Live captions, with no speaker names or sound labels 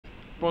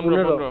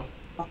15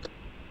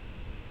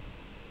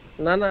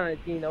 না না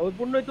চিনি না, ওই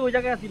 15 তো ওই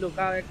জায়গায় আছিল,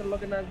 একটা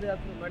লগে না যে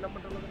আছিল 9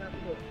 নাম্বারটার লগে না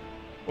আছিল।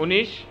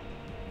 19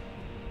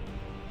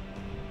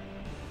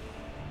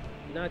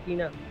 না চিনি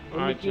না,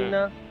 19 আচ্ছা চিনি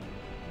না,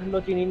 15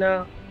 চিনি না,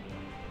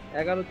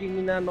 11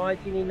 চিনি না, 9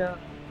 চিনি না,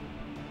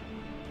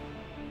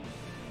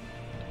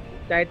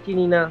 4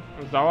 চিনি না।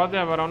 জাওয়াদে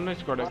আবার অন্য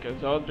স্কোয়াডে কে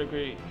জাওয়াদ রে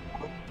কই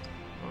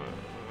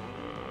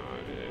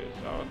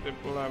জাওয়াদে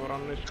পোলা আবার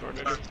অন্য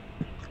স্কোয়াডে রে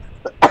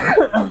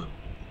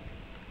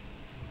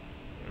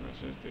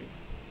মেসেজ দেই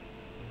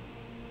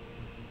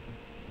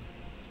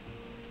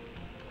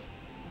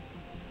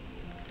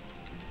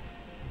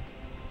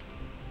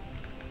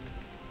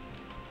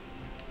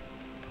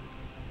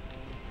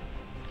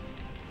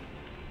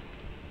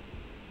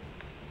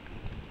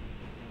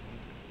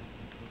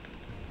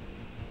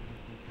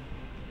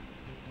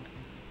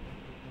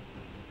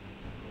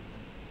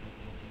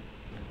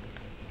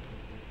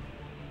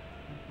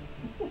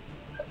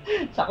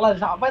Chắc là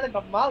dạo bay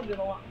gặp má gì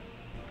không ạ?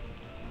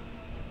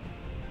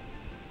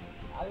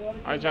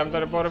 আচ্ছা আমি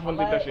তোরে পরে ফোন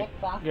দিতেছি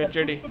গেট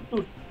রেডি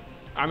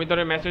আমি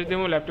তোরে মেসেজ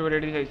দেবো ল্যাপটপে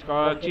রেডি থাইস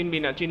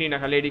চিনি না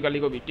খালি এডি কালি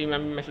কবি টিম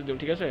আমি মেসেজ দেবো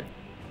ঠিক আছে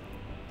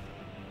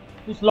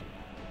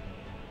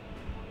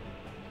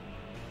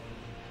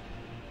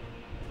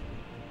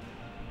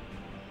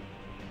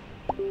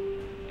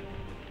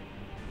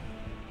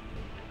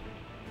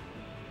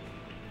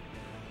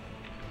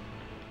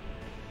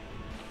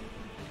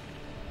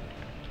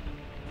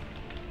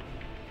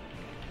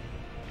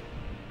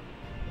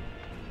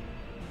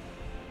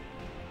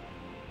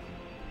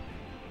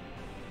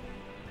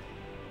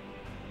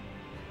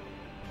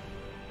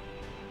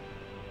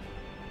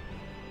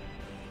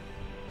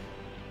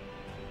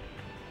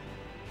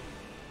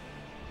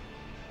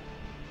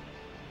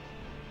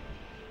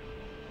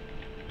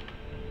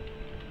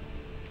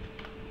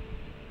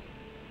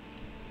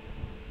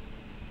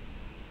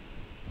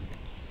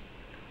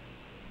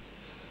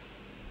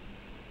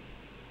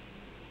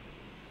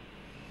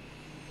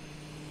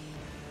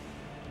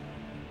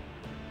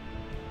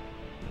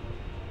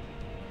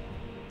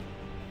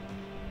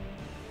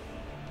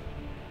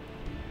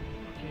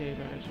Okay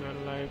guys, we are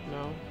live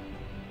now.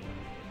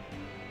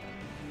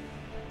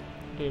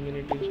 2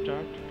 minutes to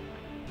start.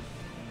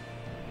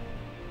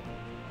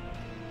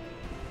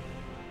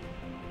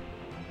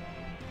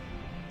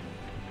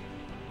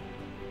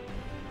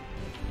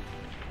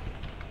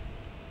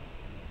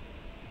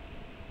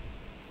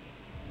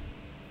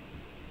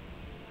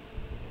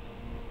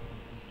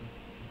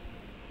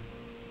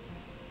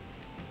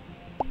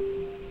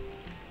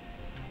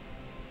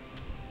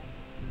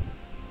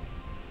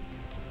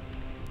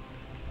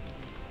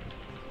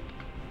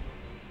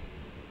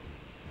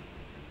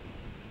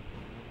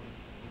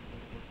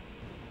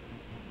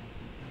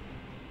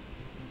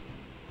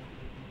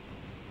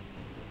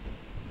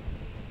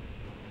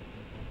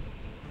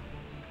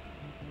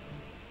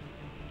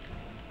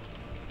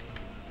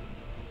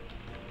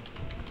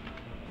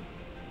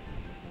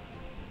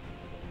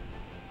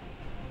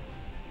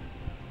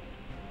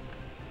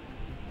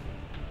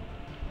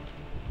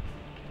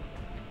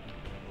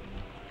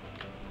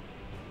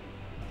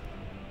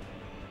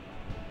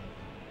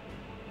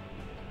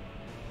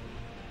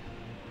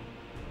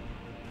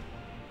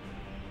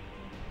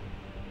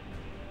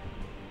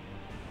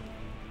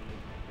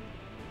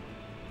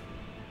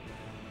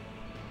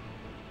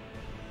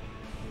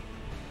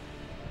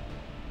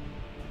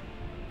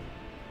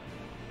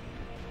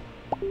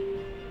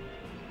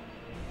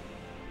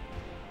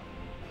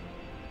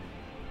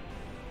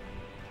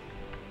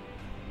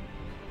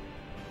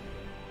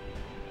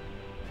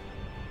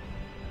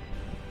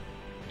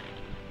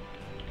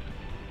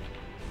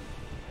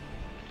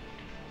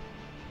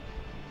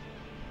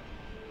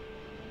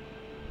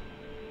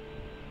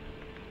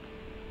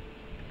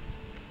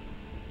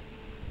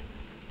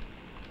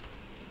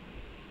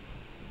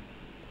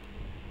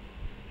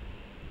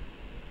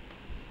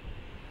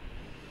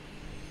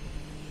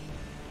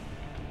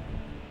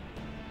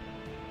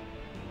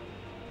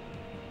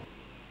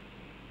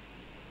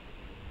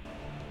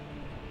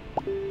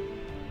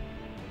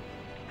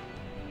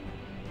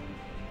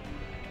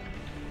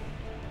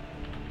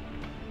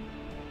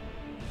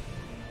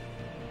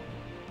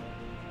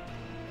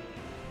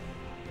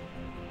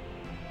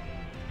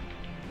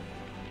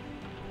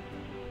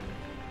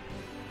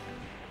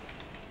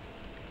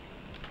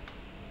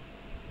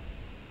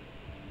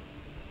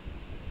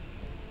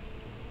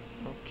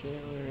 Okay,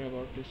 we're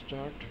about to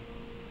start.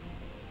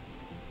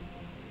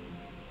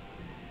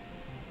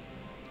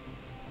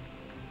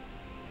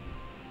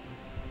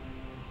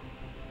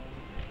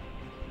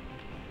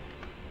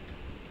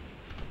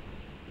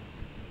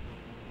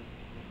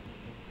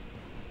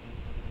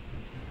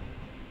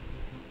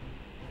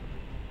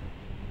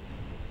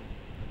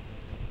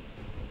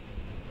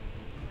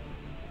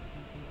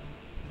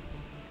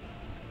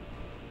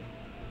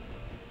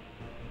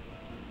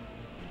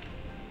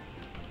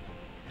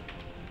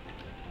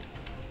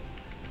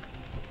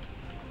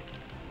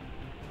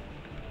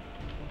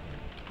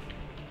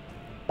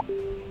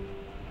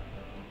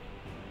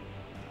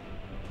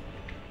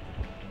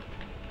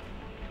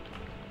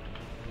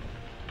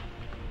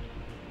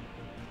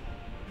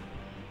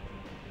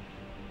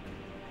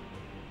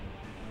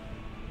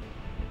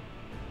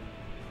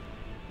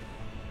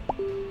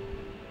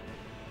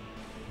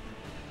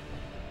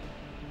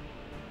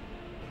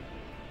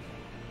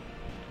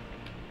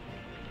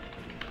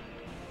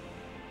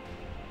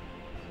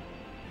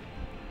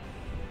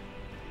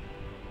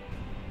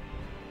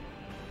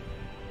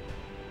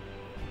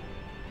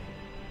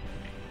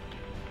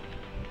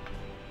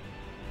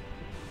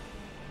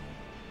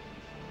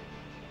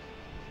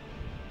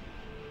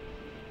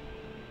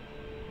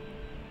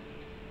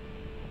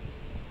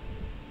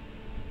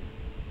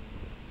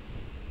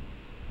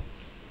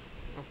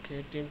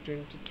 Okay team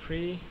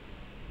 23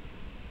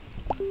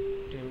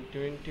 team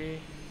 20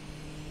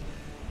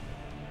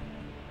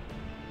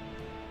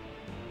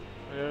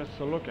 এর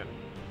সোলো কেন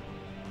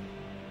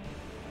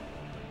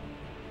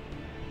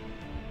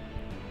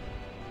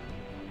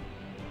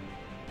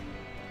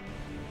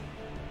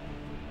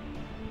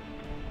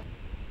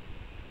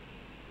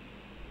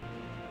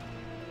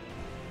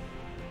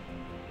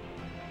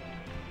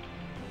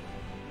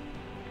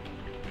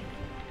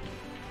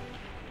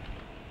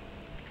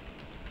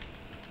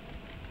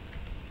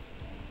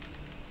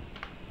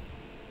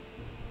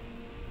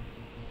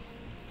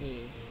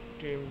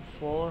Team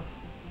 4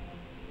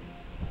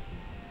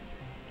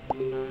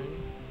 Team 9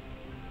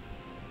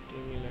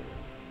 Team 11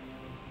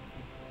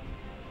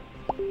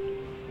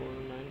 4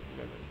 9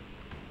 11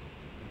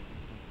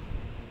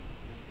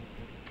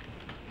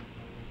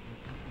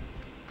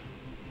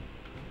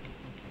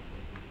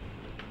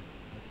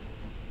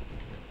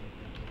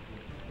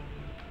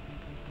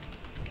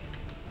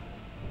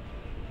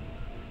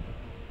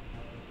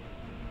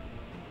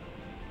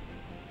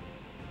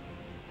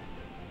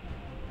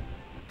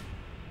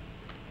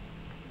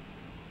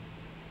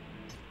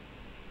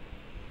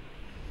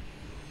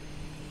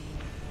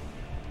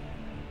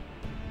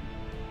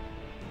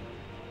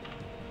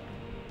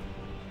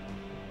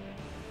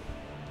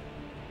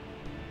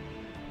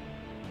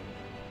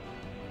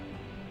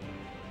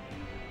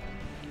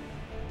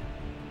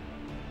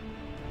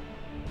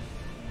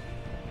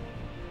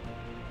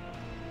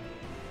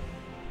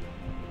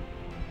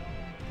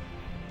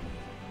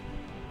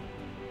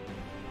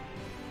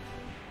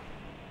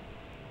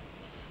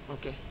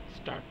 Okay,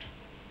 start.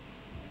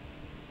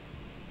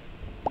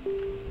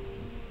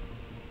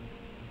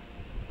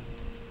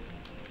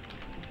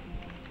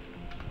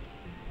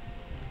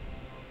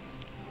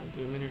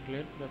 A minute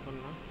late, weapon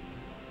now.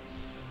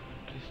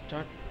 Okay,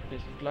 start.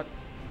 Best of luck.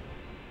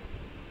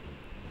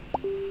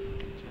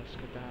 Just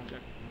get the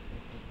hazard.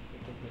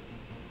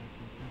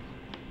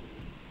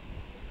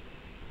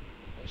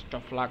 Best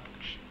of luck.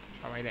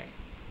 Shabbai দেয়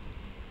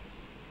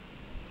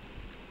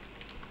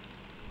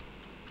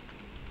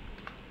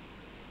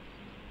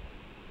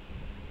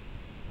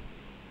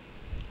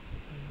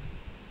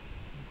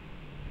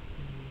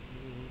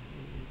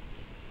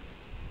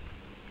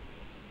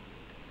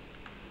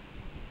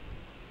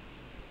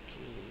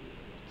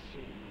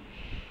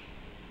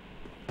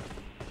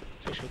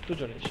সত্তর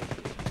জন এসে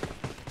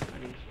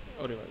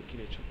ওরে ভাই কি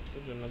রে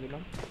 ৭০ জন না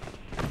দিলাম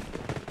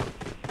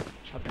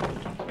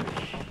 ৭৭ জন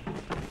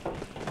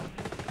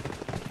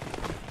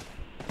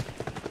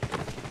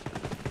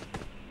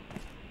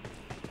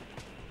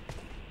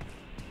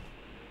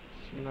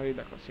সিনারি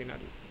দেখো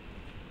সিনারি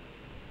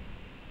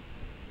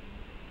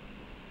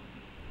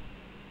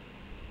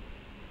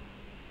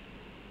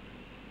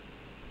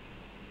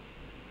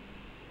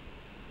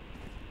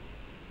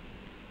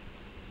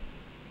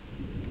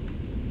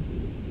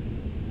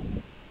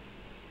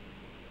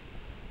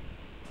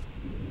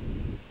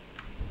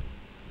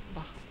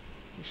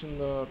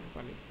সুন্দর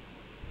পানি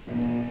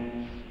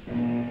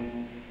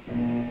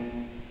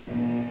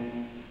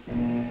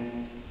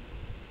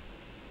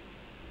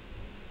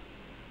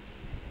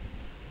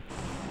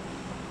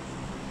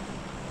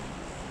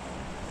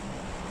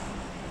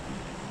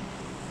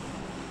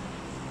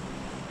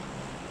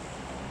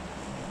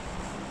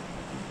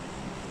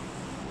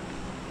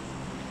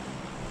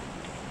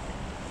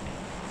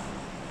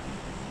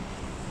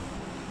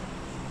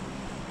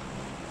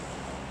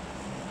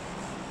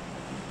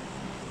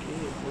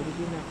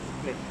original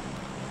plate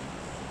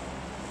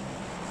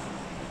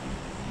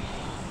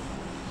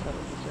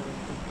 77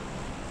 people.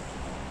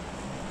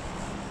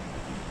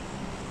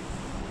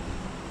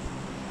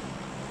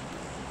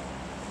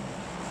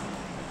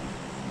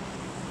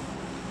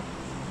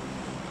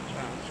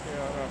 Transfer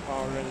or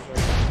power ranger.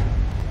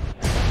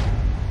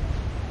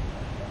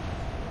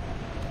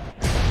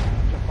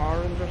 The power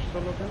ranger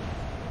still okay?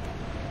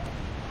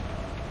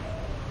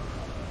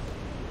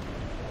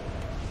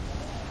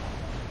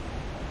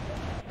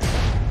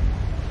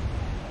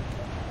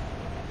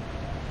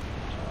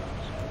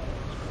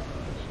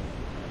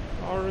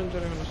 Power ranger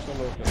even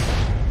still okay.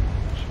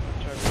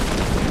 Check.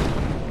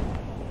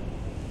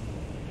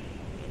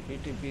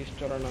 BTB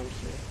store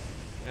announce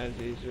as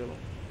usual.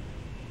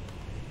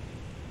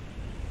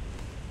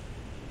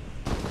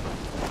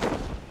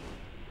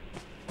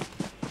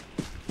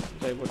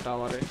 যাইব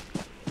টাওয়ারে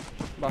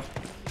বাহ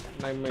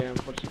 9mm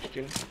for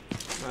 16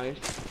 nice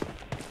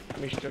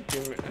mister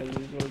team as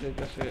usual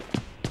যাইতেছে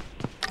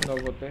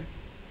নগদে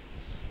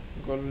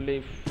gold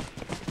leaf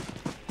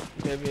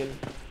devil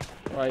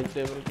white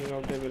devil king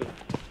of devil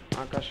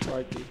Akash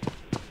whitey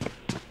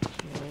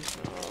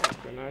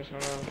nice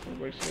ওরা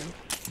বইছে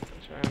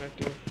China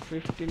team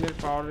 15 এর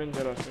পাওয়ার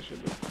ranger আছে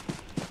শুধু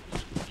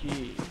কি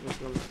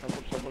বুঝলাম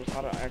সাপোর্ট সাপোর্ট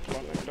সারা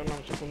একবার একটা নাম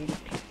আছে কোন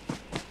দিক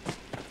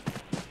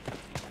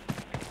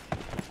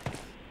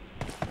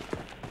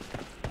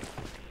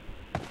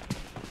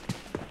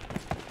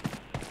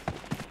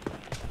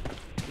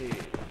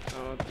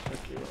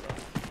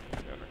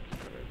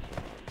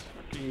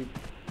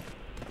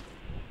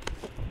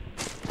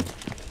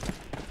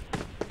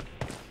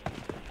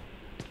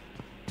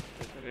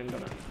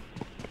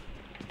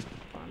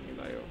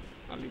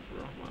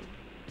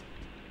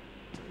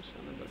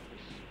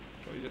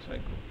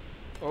সাইকো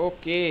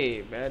ওকে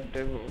ব্যাড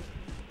ডেভো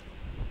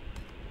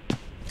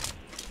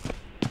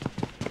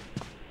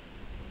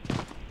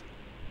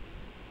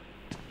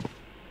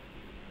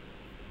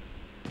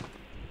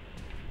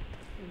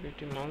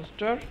বিটি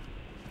মনস্টার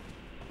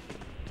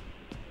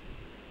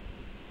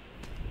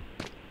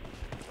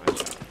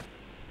আচ্ছা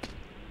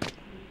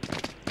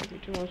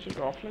বিটি মনস্টার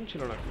অফলাইন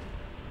ছিল নাকি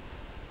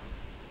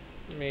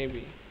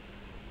মেবি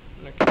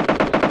নাকি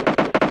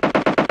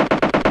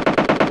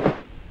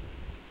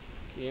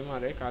কে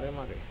মারে কারে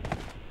মারে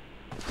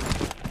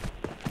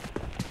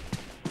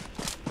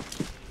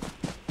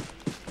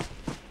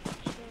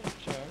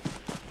আচ্ছা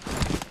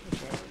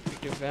আচ্ছা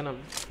বিটি ভেনম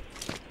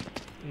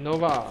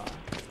নোভা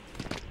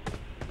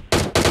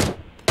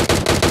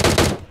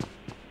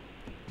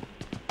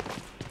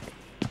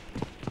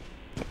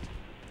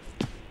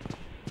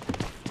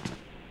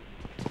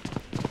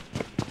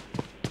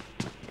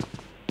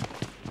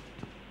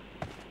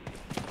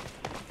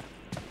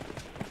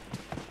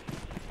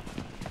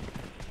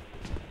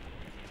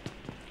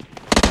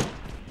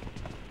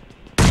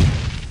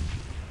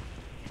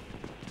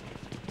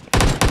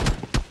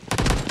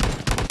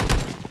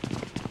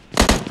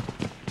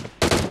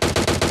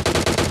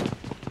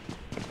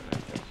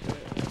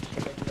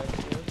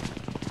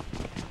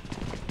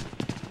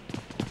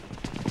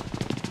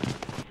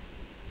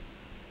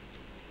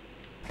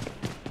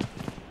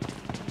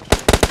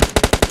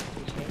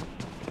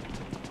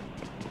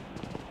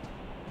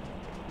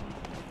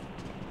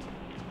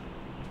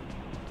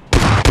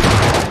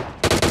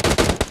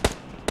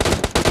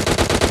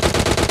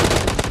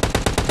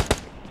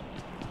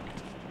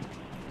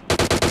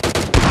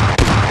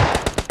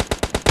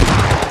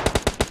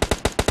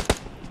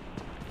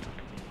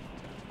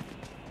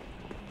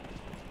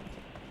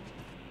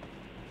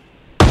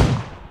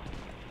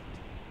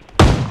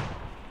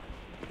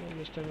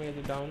মিস্টার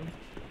মেহেদি ডাউন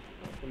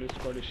পুলিশ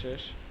স্কোয়াডি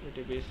শেষ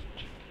এটি বেস্ট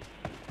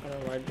আর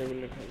হোয়াইট ডেভিল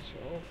লেখা আছে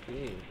ওকে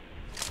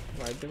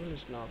হোয়াইট ডেভিল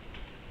ইজ নট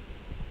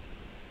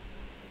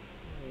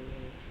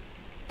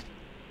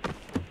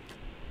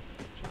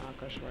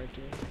আকাশ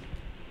হোয়াইটে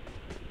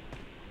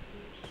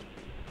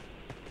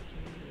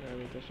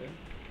আমি তো সে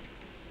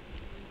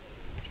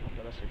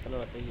সকাল আছে খেলা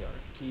রাতেই আর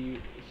কি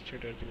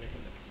স্টেটের জন্য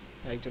খেলে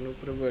একজন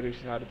উপরে বয়ে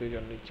রয়েছে আর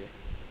দুইজন নিচে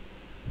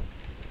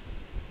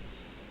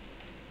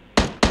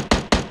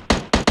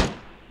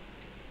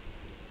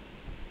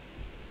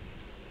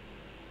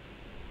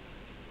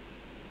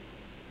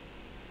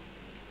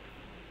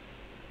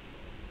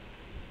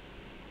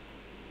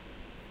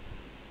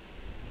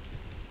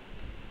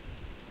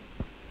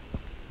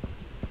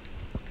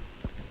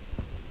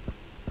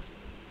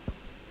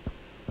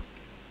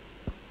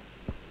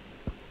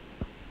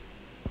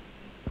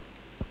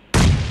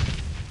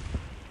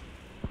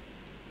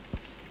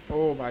ও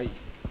ভাই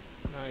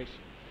নাইস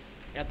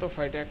এত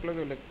ফাইট এক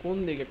লগে হলে কোন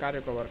দিকে কারে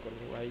কভার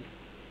করবো ভাই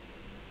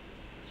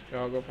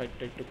আগে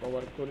ফাইটটা একটু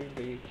কভার করি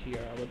দেখি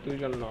আবার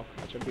দুইজন নক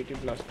আচ্ছা বিটি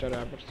ব্লাস্টার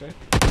আসছে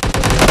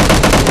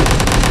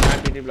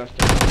বিটি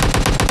ব্লাস্টার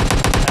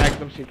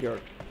একদম সিকিউর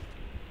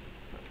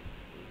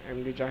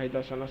এমডি জাহিদ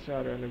হাসান আছে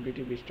আর এখানে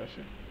বিটি বিস্ট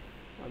আছে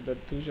আমাদের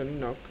দুইজনই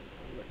নক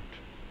বাট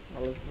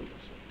ভালো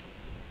খেলতেছে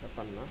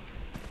ব্যাপার না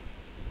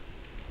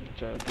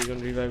আচ্ছা দুজন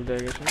রিভাইভ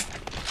দিয়ে গেছে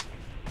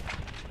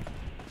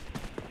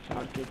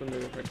আর কেউ কোন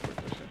জায়গায় ফাইট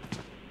করতেছে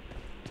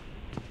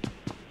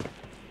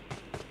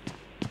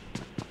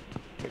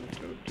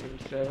team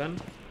 7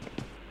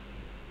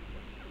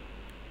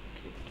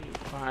 team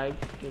 5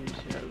 team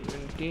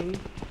 17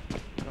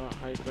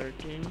 hyper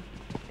team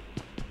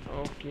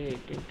ওকে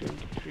টিম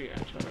 23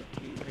 আচ্ছা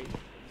কি ভাই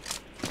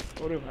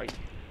ওরে ভাই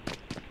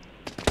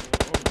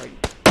ও ভাই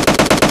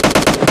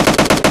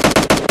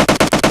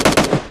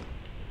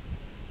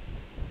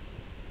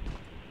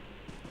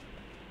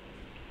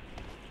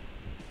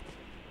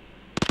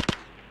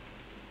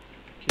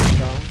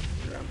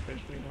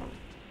Rampage me down.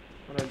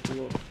 Alright,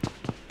 duo.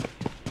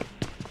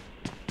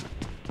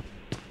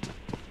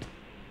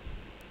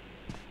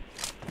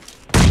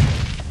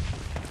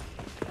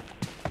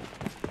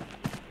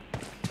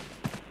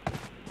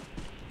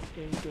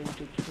 Team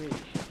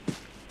 23.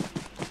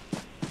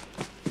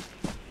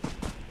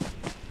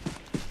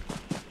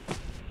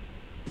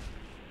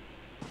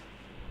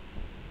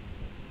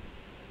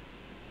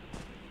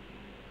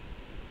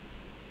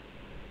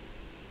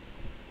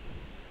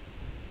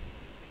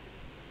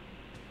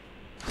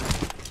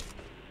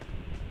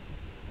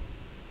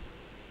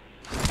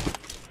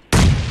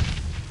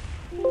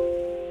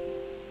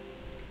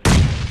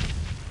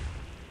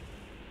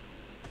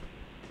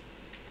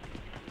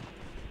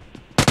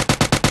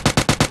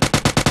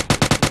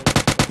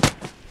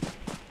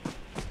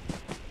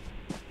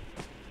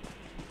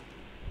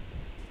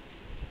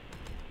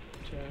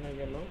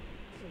 গেল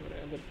এবারে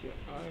এদেরকে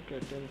আরেকটা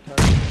টিম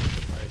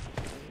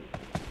 35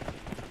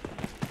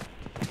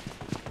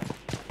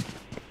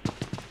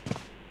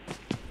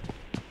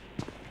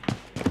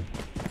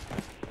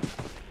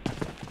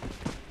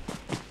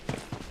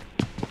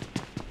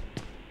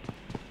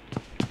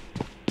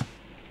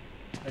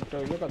 একটা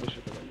হইলো কাদের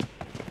সাথে ভাই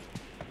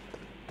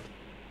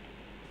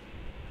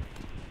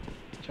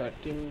আচ্ছা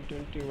টিম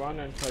 21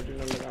 and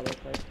 13 এর লগে আবার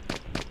ফাইট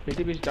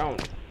বিটি বিচ ডাউন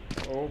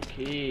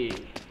ওকে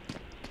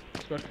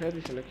স্কোয়াড খেয়ে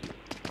দিছে নাকি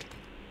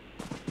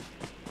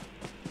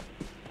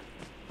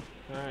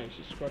নাইস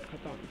স্কোয়াড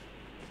খতম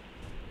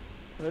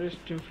ওদের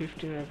টিম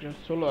 15 এর একজন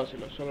সোলো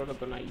আছিল সোলোটা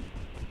তো নাই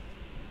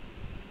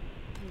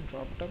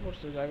ড্রপটা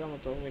পড়ছে জায়গা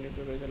মতো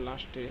মিনিটের ওই যে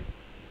লাস্টে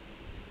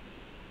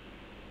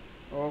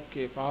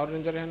ওকে পাওয়ার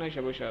রেঞ্জার এখানে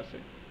এসে বসে আছে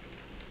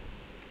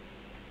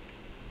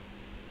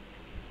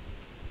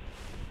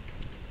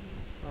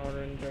পাওয়ার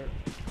রেঞ্জার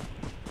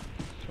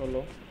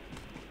সোলো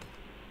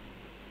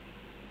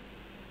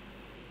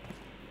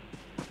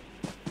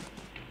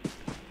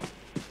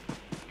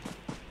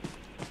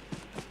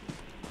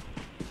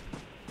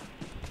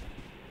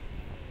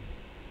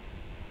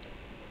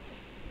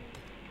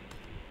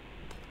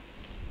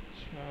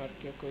আর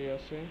কে কই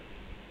আছে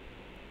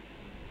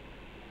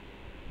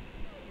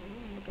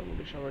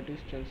মোটামুটি সবাই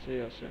ডিস্টেন্সে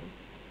আছে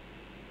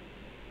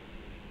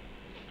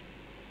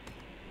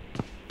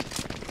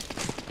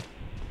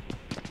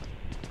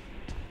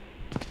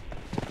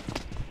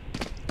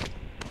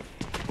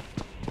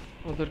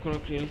ওদের কোনো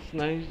কিলস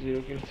নাই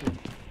 0 কিলস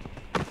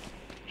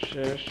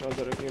শেষ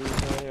ওদের কিলস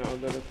নাই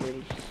ওদের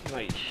কিলস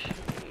নাই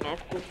নক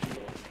করছিল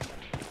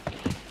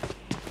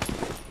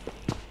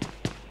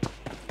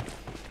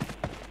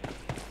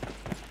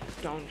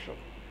down shot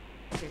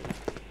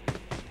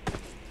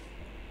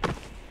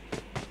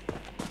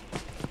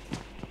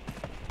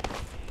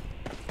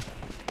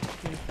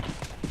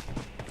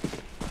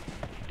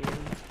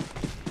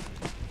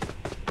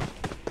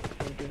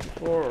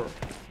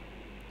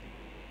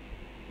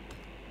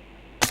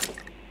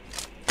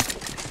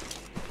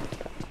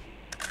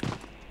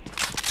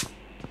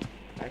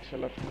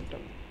Axela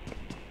Phantom,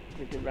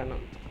 Vicky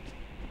Venom,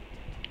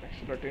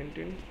 Axela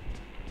Tintin,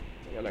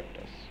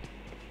 Galactus.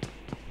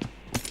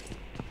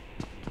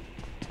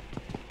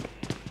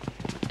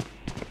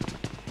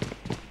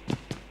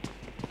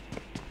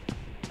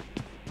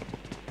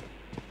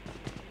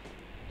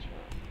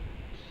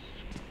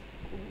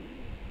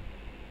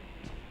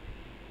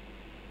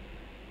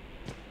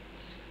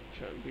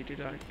 BT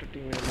director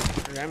team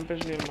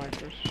Rampage near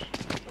Micros.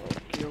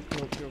 Okay.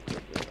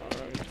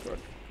 Alright, it's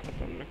good.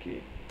 Khatam naki.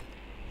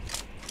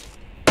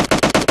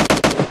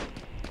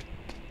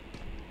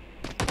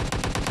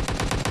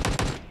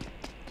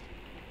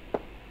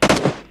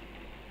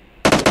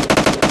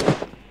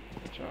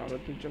 আচ্ছা আরো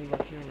দুজন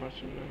বাকি আমার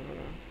সামনে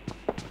আমরা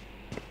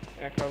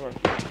একা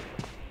বাকি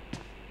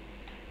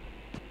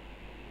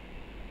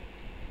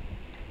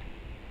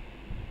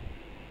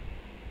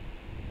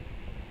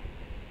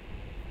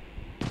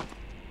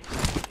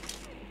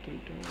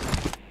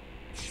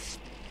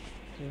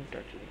তিনটা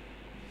টিম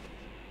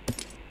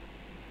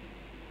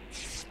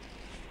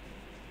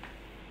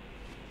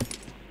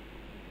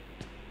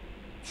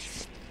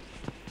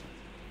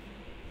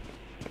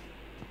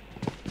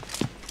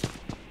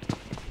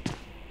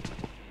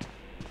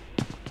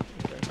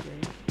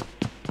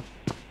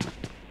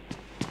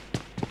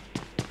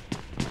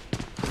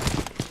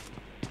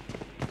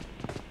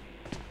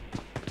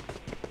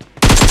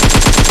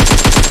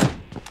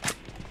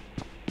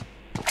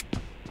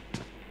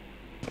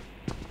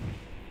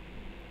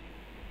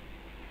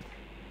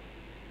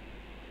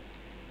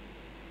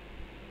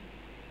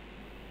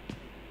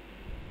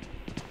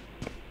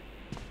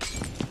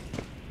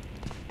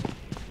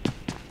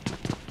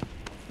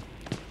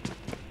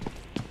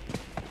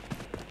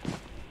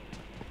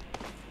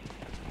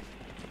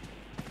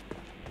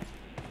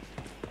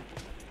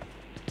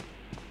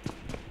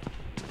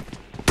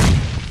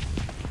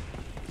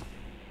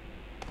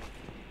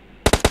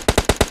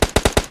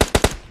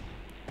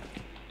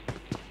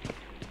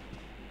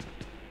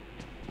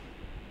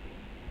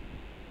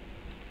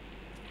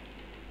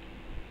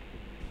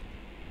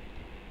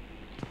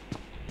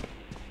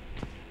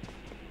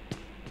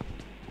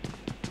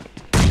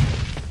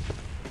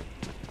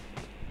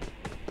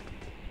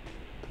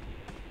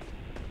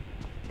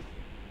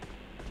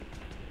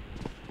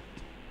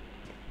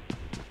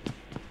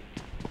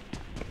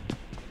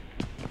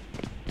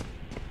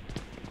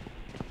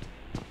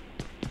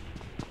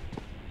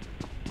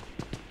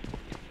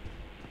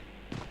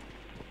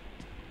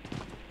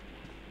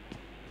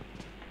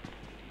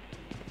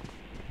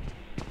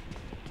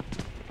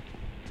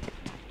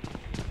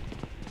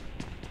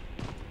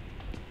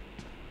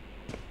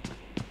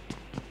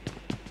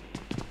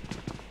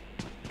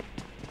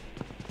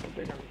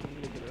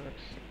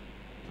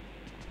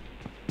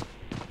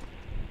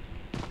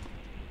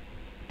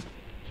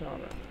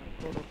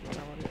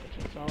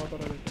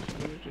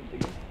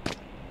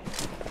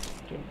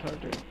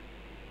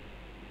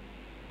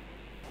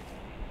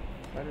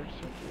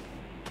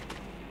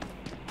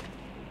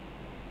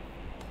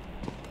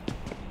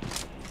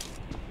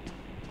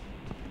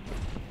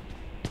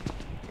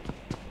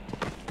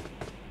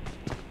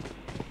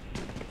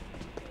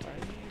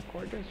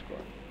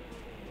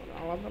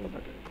আলাদা আলাদা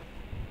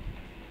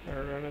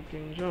রানে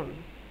তিনজন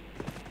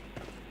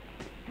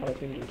আরো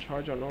তিনজন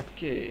 6 জন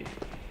ওকে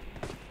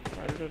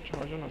বাইরে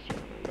 6 জন আছে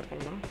দেখুন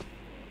না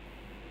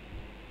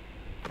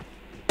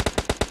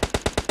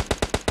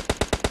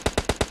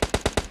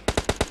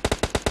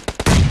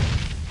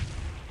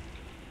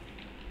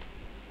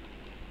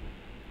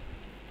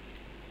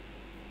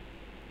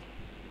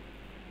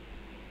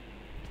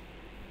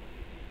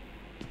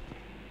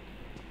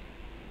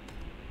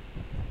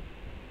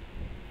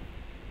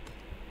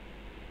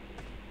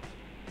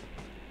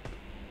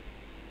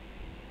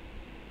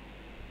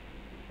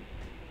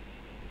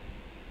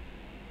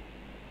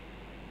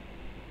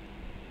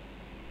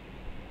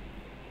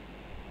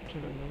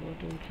নোভা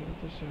টিম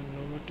খেলতেছে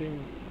নোভা টিম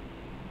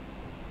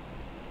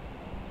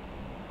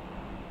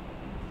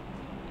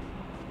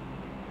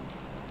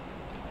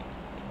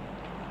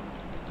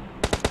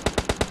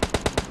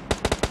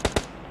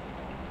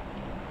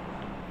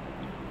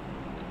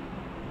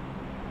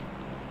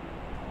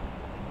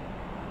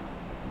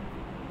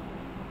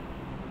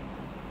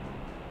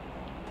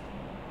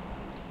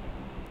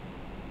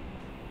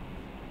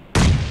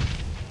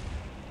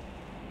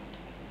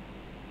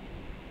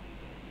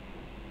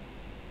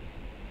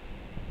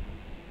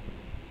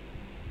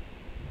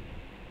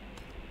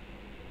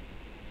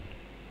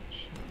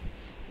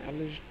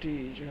এলএসডি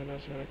যেখানে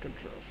আছে একটা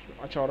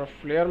আচ্ছা ওরা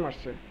ফ্লেয়ার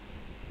মারছে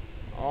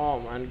ও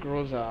man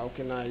গ্রোজা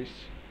okay nice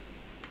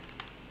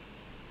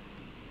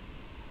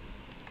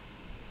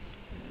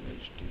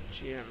LSD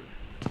GM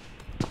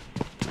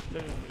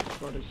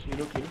squad is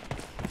 0 কিল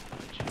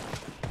আচ্ছা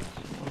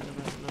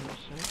অর্গানাইজার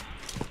আছে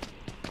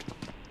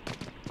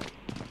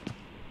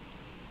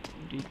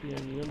ডিপি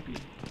এন্ড ইএমপি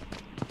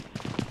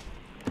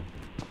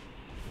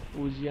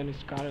উজিয়ান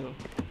স্কারেল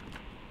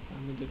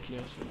আমি দেখি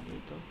আছে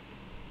এই তো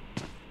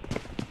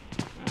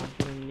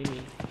মিনি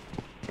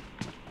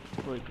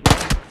ওয়েট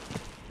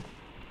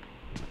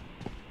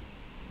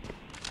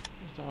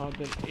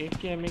তাহলে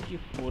একেএমে কি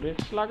 4x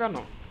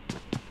লাগানো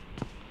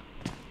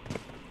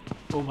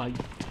ও ভাই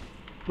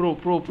pro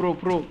pro pro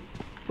pro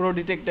pro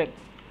detected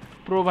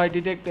pro ভাই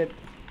ডিটেক্টেড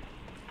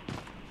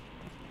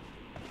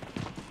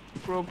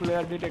প্রো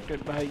প্লেয়ার ডিটেক্টেড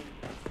ভাই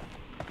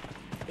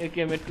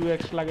একেএমে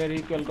 2x লাগায়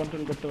রিকয়েল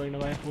কন্ট্রোল করতে পারি না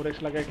ভাই 4x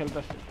লাগায়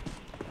খেলতেছে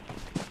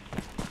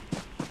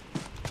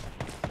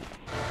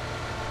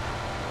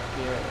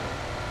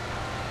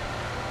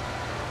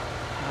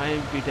I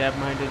beat up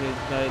minded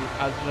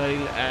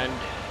Azrael and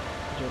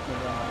Joker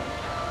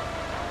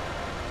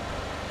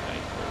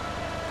Psycho.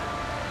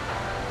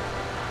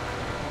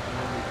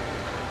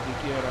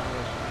 GTR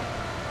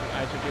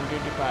ISO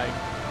 1025.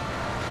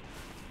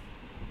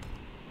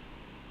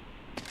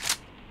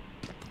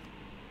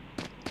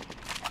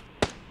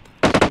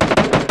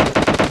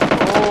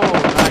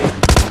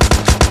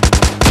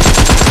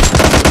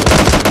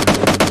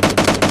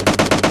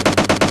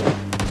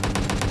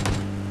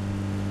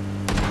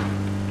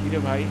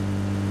 ভাই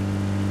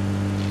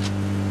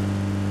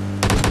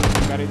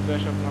গাড়ির দোয়া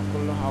সব নক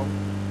করলো হাও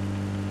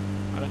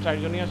আর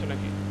চারজনই আছে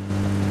নাকি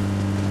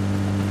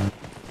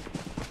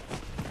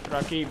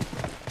রাকিব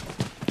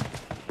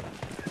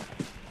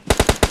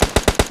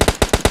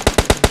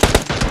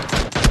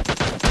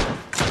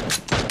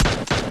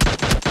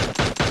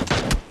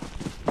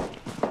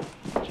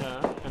আচ্ছা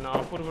এখানে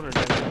অপূর্ব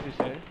ড্যামেজ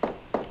দিছে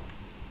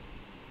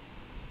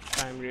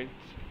টাইম রেট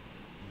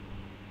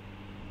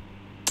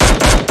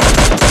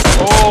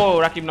ও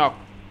রাকিব নক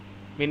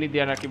মিনি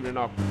দিয়া রাকিব রে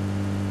নক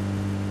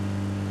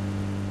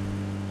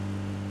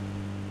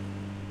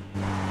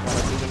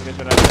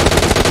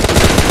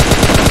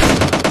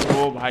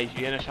ও ভাই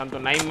এখানে শান্ত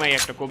নাইম মাই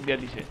একটা কোপ দিয়া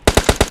দিছে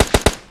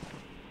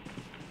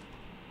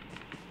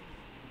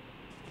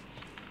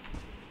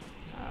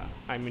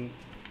আই মিন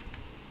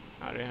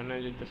আর এখানে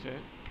যেতেছে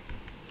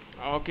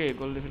ওকে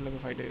গোল ডিফেন্ড লাগে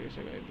ফাইট হয়ে গেছে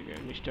এদিকে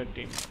মিস্টার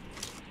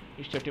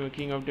টিমে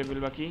কিং অফ ডেভিল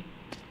বাকি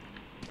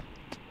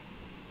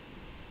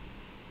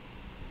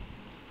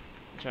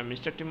আচ্ছা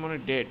মিস্টার টিম মানে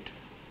ডেড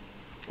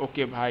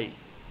ওকে ভাই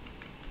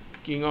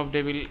কিং অফ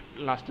ডেভিল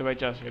লাস্টে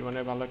বাইচা আছে মানে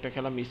ভালো একটা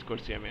খেলা মিস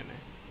করছি আমি এনে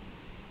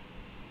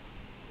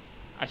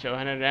আচ্ছা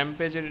ওখানে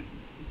র্যাম্পেজের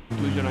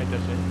দুইজন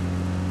আইতেছে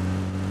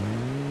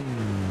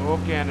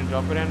ওকে এনে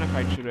ড্রপের এনে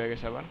ফাইট শুরু হয়ে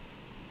গেছে আবার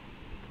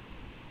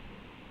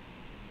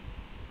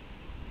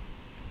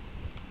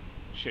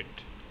শিট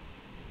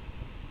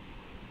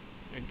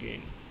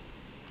again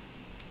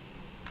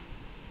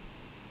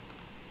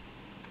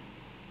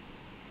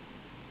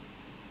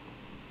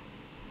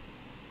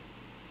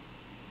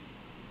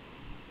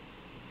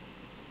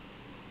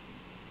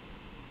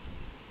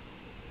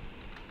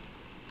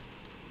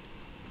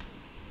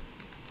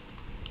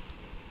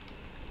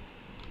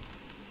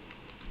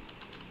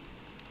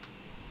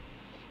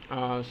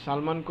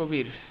সালমান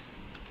কবির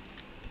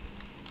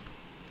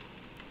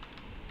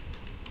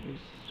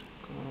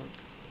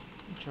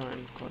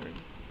জয়েন করেন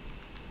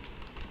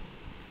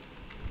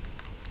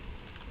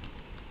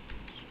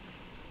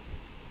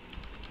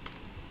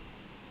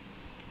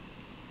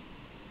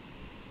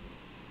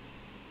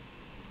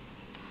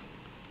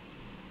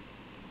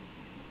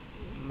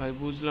ভাই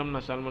বুঝলাম না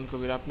সালমান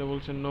কবির আপনি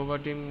বলছেন নোভা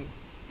টিম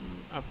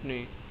আপনি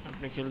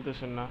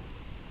খেলতেছেন না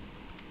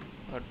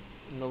বাট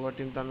নোভা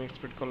টিম তো আমি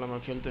এক্সপেক্ট করলাম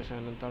আর খেলতেছেন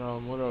না তারাও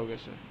মরেও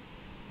গেছে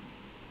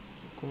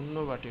কোন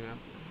নোভা টিম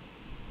আপনি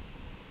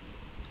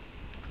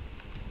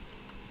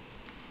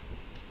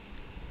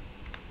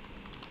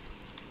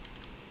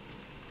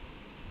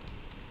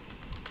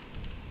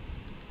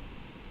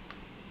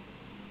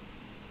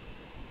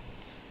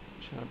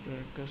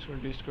আপনার কাছে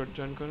ডিসকর্ড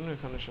জয়েন করুন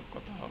এখানে সব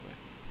কথা হবে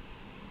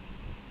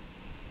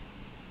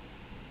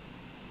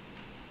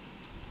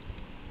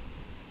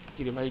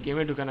কিরে ভাই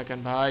গেমে ঢুকে না কেন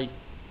ভাই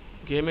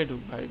গেমে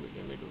ঢুক ভাই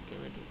গেমে ঢুক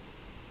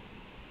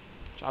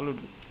চালু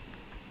ঢুক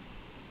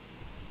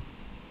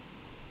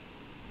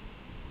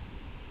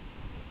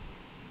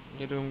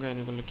এরকম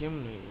কাহিনী করলে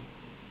কেমন হইবে?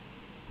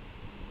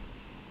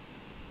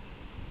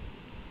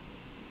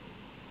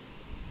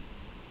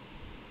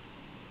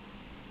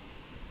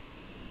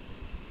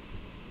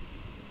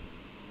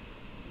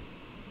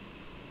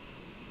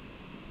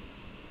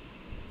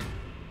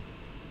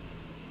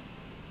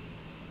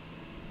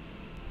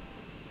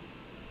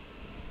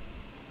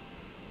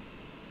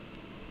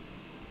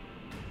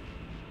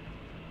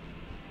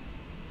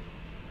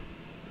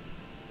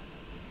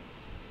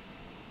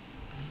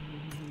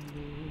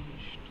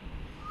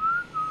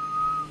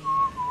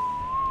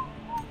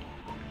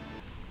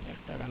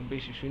 একটা গান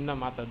বেশি শুন না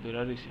মাথা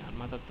ধরে রয়েছে, আর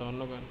মাথার তো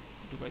অন্য গান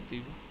ঢুকাই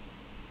দিব।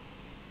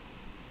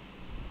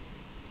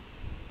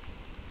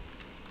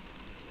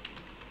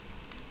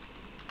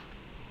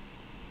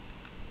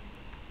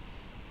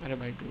 আরে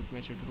ভাই ঢুক,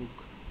 ম্যাচে ঢুক,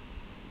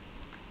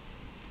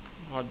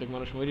 অর্ধেক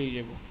মানুষ মরেই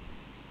যাবো।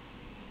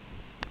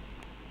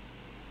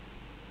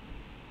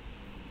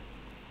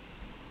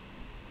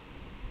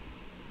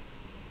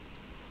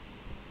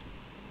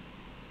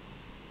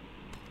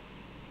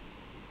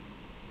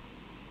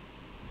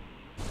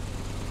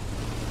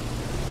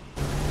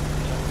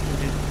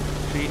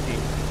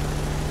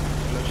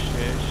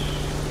 শেষ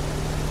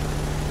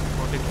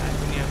 45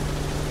 মিনিট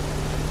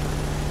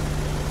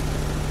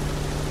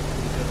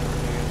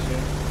হয়ে গেছে।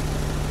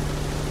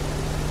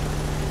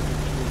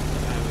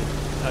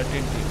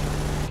 13 টিম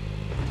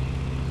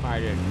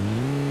পাইরেট।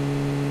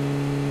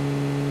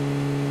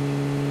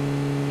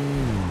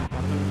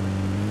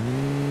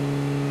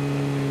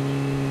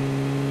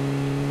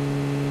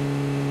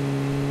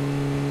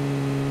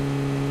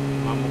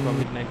 মামু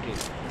কোভিড-19।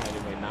 আরে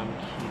ভাই নাম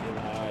কি রে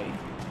ভাই?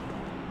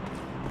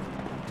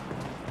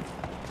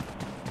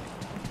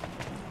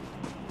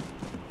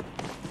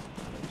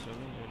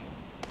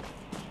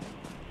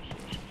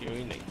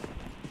 কেউই নেই।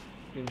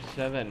 টিম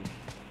 7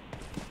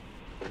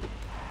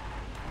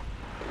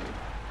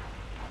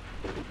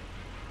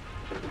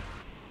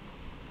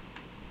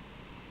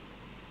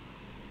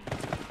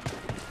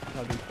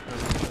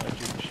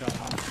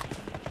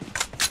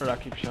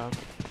 রাকিব শাহ,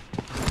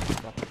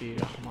 বাপ্পি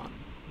রহমান,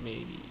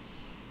 মেরি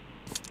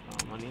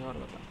মানি হওয়ার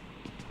কথা।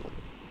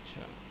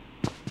 আচ্ছা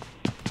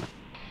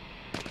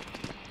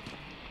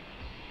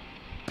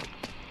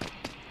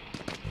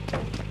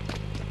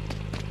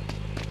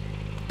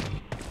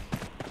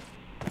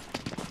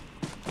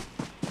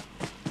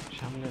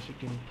সামনে আছে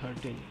টিম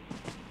 13।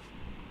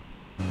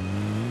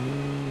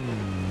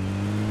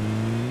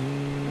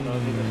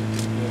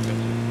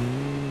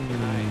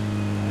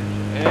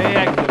 এই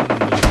একদম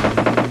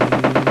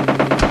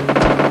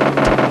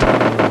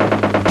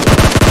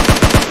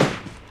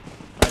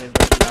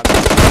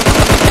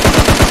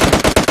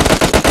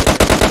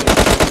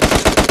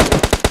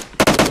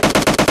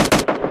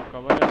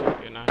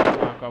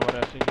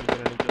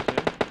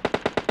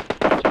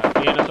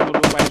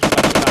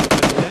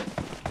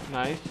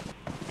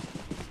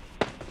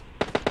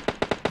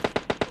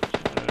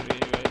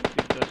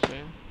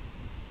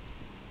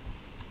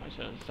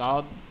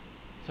সাউথ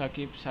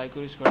সাকিব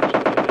সাইকোর স্কোয়াডের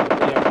সাথে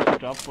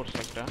ড্রপ করছে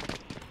একটা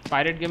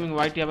পাইরেট গেমিং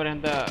ওয়াইটি। আবার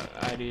এখানটা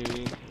আরে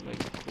ভাই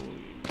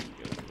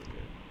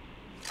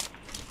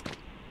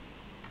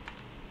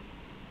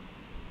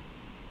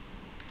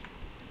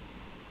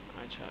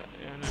আচ্ছা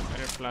এখানে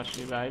পাইরেট ফ্লাশ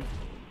রিভাইভ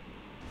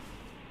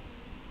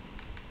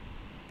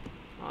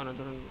অনেক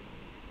ধরুন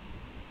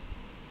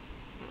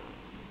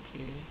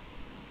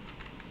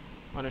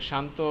মানে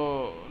শান্ত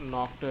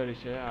নকটা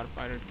রয়েছে আর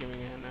পাইরেট গেমিং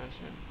এখানে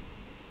আছে।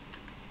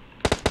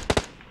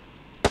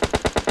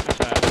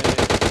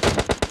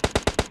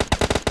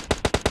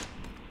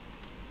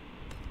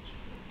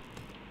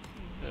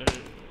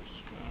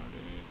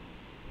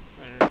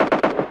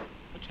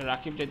 আচ্ছা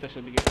রাকিব যাইতেছে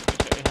ওদিকে।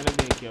 আচ্ছা এখানে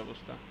দেখি কি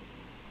অবস্থা।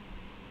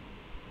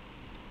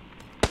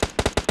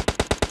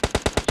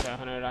 আচ্ছা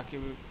এখানে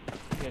রাকিব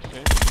গেছে।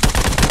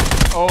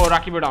 ও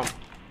রাকিব ডাউন,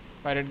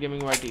 পাইরেট গেমিং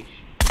ওয়াইটি।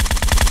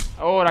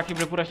 ও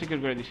রাকিবরে পুরো সিকিউর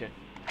করে দিছে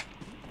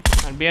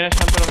আর বিএনএস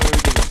শান্ত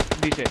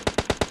দিছে।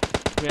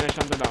 বিএনএস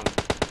শান্ত ডাউন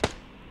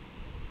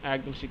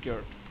একদম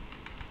সিকিউর।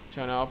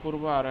 আচ্ছা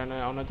অপূর্ব আর এখানে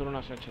অনতরুণ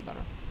আছে। আচ্ছা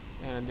দাঁড়া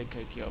এখানে দেখে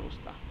কি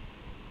অবস্থা।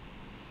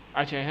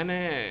 আচ্ছা এখানে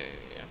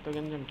এত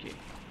গেঞ্জাম কি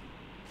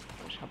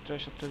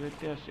 7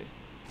 দেখতে আছে।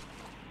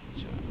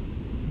 আচ্ছা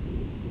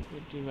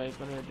এটি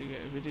ভাইপারের এদিকে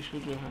এদিকে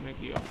শুধু এখানে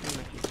কি অপশন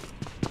নাকি?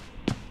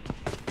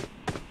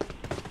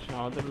 আচ্ছা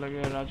আমাদের লাগে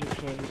Rajib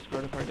Shah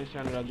squad ফাইটেছে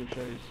R Rajib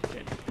Shah is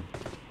dead,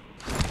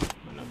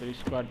 মানে আমাদের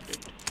স্কোয়াড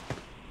ডেড।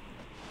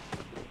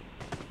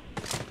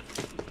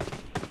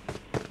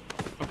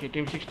 ওকে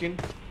টিম 16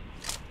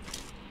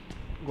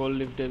 গোল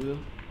লিফ ডেভিল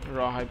র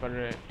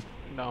হাইপারে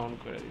ডাউন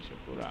করে দিছে,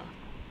 পুরা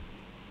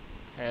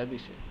হ্যাঁ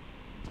দিছে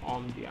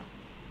অন দিয়া।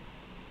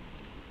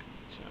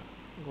 আচ্ছা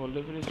গোল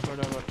লিফের স্কোয়াড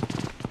আবার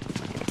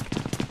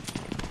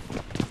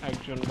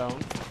একজন ডাউন।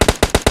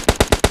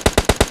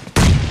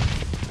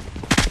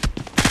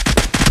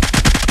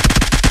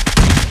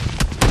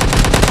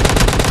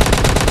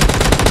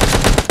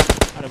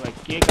 আরে ভাই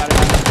কে কারে?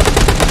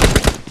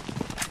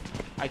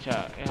 আচ্ছা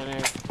এখানে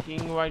কিং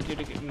হোয়াইট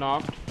যেটা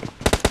নকড।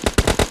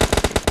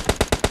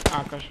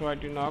 আকাশ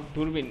ওয়াইটি নক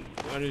দূরবীন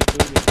আর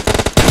দূরবীন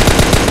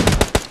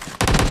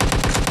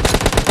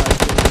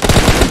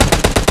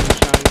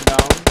শাইন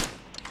ডাউন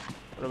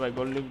ওরে ভাই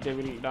গোল্ড লিফ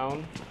ডেভিল ডাউন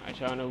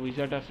আচ্ছা মানে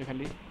উইজার্ড আছে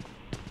খালি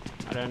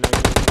আর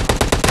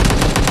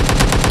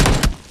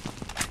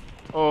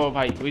ও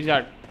ভাই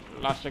উইজার্ড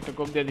লাস্ট একটা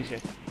কোপ দিয়ে দিছে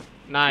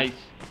নাইস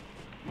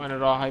মানে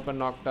র হাইপার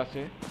নকটা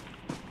আছে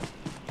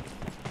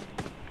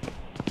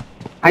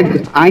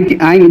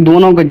आई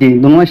दोनों का जी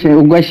दोनों से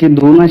उगा से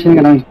दोनों से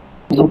क्या नाम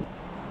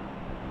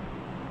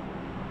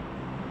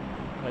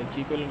ভাই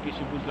কি করলেন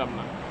কিছু বুঝলাম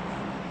না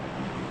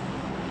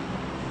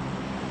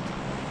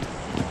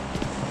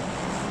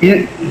ये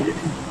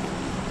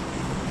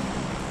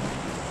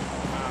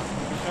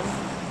position?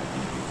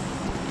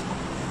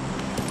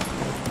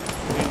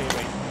 नहीं नहीं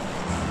भाई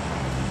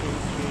 2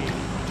 3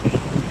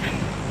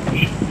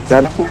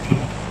 ज्यादा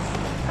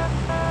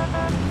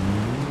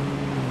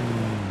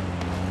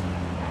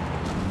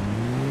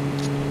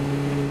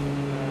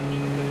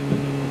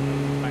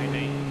भाई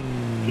नहीं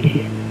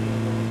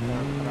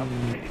खराब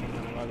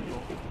वीडियो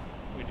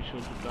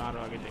शूट तो आरो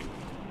आगे जाएगा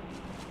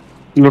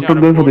লোটর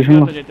দুই পজিশন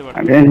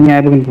আগে নিয়ে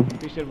আইবো কিন্তু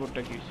পিসের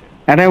বোর্ডটা কি হইছে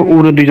আরে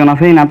ওর দুইজন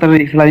আছে না তার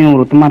ইসলামি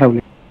ওর তো মারা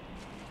বলে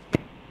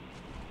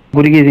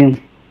গুড়ি গিয়ে দিন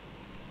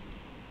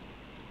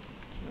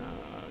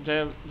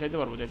যাইতে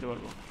পারবো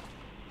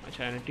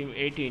আচ্ছা এনে টিম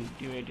 18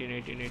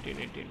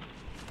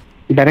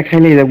 ডাইরেক্ট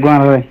খাইলে যাব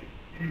আর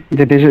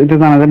যেতে যেতে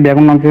জানা যায়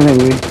বেগুন নামতে যাবে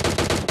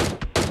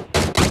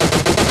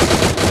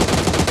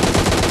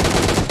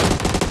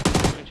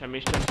আচ্ছা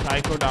মিস্টার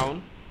সাইকো ডাউন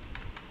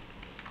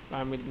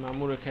আমি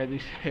মামু রেখে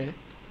দিছে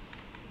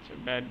আচ্ছা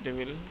ব্যাড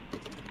ডেভিল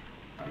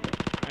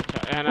আচ্ছা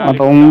এনা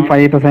তো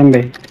পাই তো সেম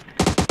ভাই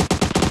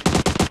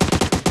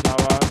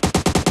ফ্লাওয়ার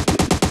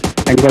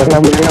একবার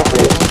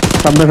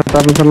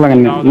সব চল লাগেন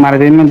মারে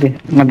দেন না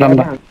মতলব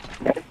ডাউন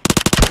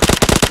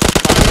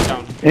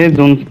ए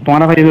जोन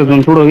तुम्हारा भाई तो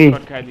जोन छोड़ोगी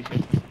শট খাই দিছে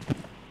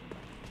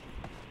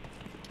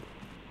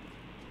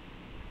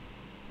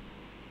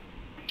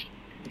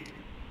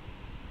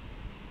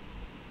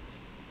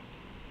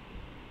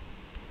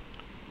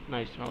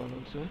नाइस फाउल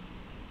आल्सो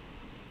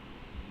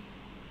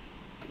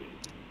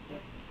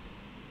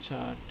अच्छा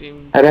टीम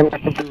अरे 2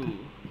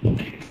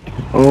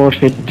 ओ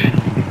शिट 16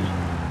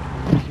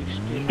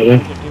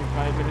 टीम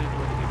 5 এর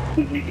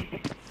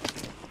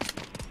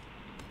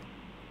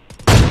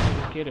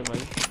কে রে ভাই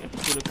এত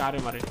পুরো কারে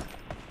মারে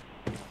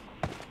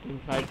টিম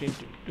 5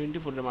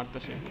 24 রে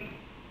মারতেছে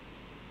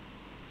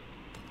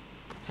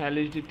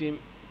এলএসডি টিম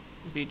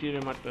বিটি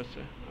রে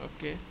মারতেছে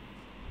ওকে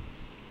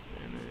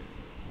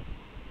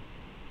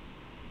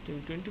টিম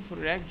 24 এর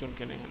একজন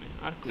কেন এখানে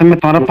আর मैं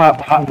तुम्हारा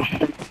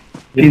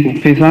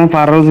পিছনে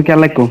পার রোজ কে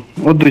লাগকো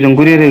ও দুইজন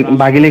ঘুরে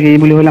বাগিলে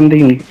গিয়ে বলি হলাম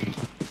দেখুন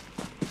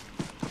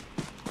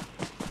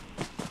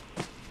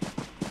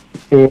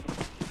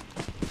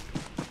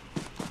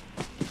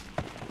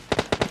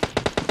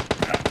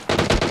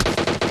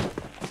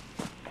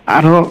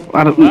আরো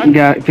আর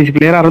পিস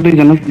প্লেয়ার আরো দুই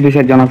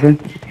চারজন আছে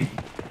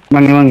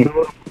ভাঙি ভাঙি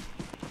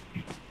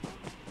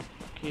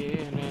কে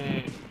এখানে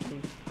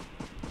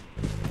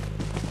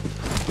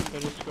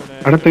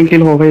আরে তুই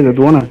কিল हो गई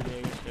दो ना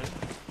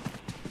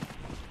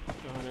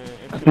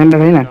साइमन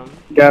भाई ना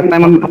क्या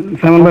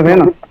साइमन भाई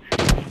ना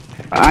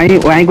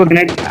आई को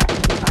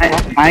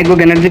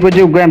ग्रेनेड को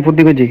जी उगा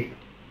एम40 को जी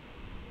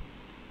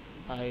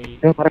ভাই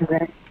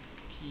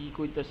কি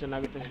কইতাছে না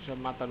কইতাছে সব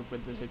মাথার উপরে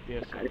দিয়ে যেতে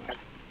আছে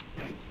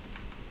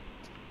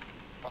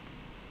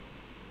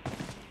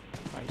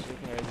ভাই সে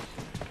খাই দিছে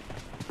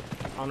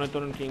অনেক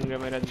তরুণ কিং রে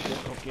মেরা দিছে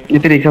ওকে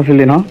इतने रिक्शा से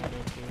लेना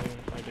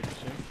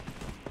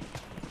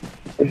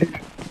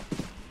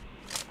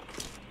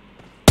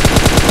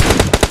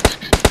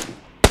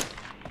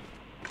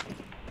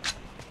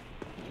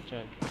আচ্ছা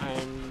আই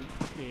এম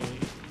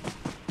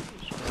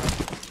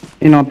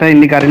इन होता है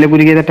इंडी गाड़ी ले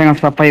पूरी के टंगा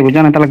सब पाई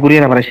बुझा ना तला गुरी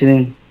रा बरसी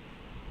दिन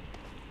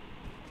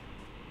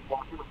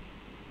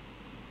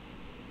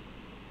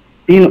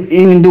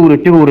इन दूर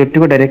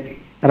टिको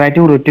डायरेक्ट राइट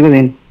टिको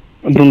दिन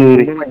दोनों दूर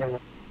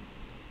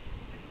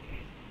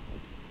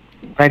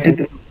राइट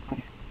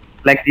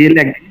लाइक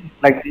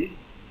दी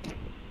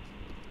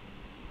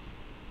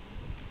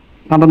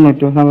साबर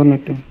नोटो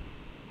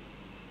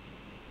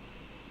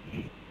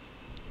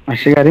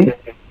आशी गाड़ी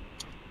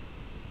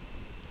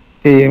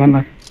ये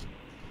मना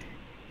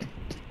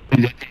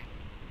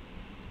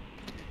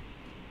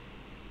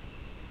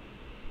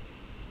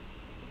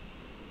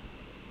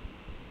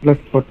प्लस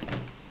फोर्ट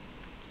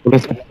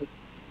प्लस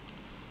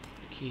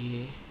কি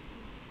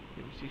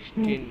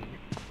 16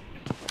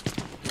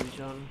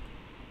 দুজন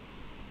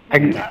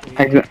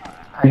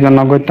একজন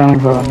নগদ টান ও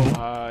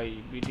ভাই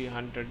বিটি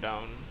হান্টার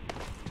ডাউন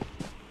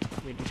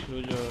বিটি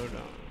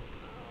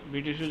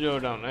সুজো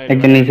ডাউন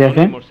একজন নিচে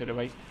আছে মরছে রে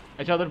ভাই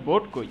আচ্ছা ওদের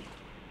বোট কই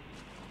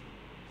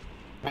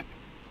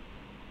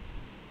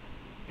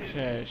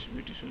শেষ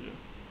বিটি সুজো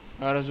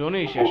আর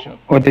জোনেই শেষ সব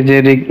ওতে যে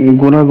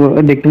গুনা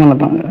দেখতে মনে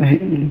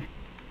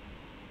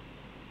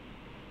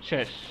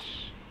শেষ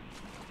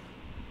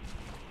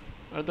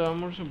আর তো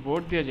আমার সব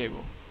বোট দিয়ে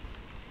যাইবো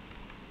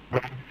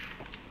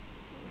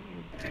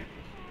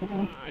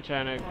আচ্ছা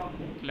না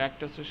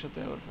ল্যাকটাসের সাথে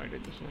আবার ফাইট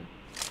হইতেছে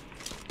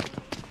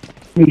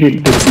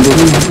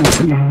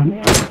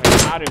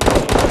আরে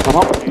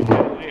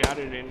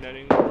আরে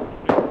রেন্ডারিং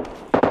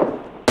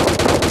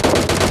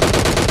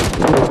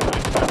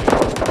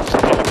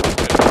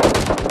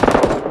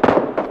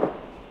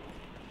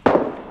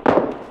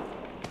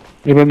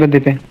এভাবে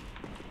দিতে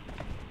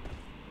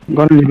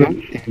গন দিবে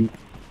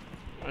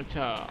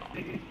আচ্ছা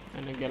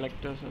এনে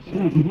গ্যালাক্টাস আছে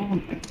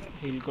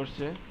হিল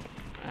করছে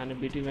এনে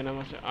বিটি ভেনাম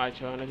আছে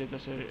আচ্ছা এনে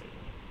যেতেছে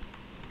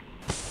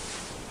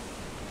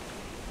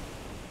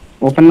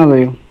ওপেন না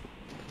যাইও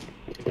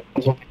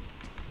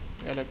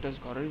গ্যালাক্টাস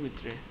ঘরের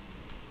ভিতরে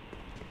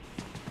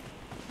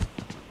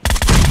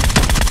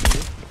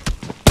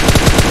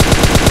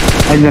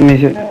একজন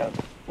নিচে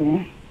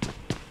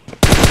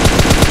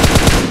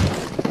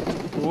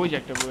ওই যে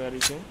একটা বই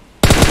আরিছে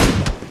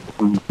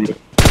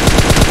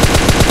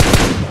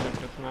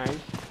Galactus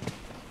nice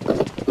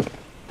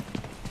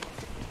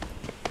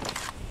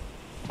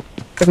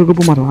Pero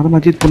grupo maru, ada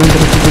majid punan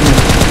terus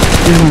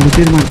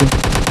tir maru.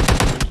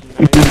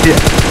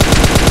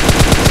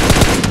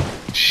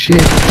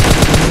 Shit.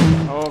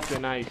 Okay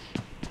nice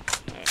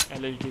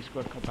LHD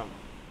squad खत्म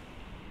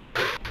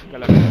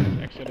গ্যালাক্টাস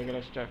একসাথে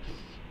গ্যালাক্টাস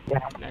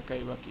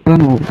একাই বাকি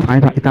No,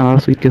 এটা আমার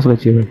সুইটকেস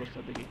হয়েছে ভাই অবস্থা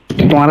দেখি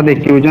তোমারা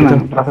দেখতে বুঝো না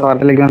রাস্তা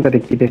পারতে লিখলাম তা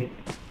দেখতে টিম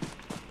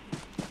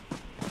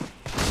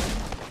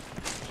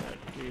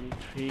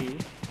 3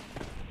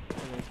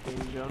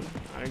 তিনজন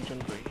আরেকজন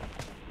কই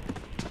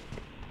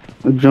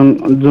জন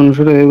জন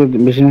শুরু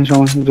বেশি না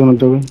সময় জন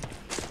দেবে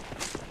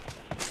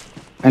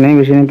এনে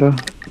বেশি নেই তো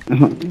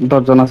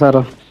 10 জন আছে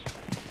আরো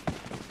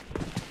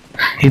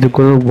ಇದು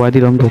ಕೂಡ ವಾದಿ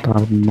ರಂದು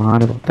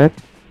ಮಾರ ಬತ್ತೆ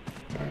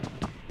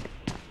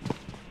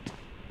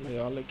ভাই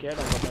অলে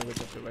কেডা কথা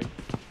কইতাছে ভাই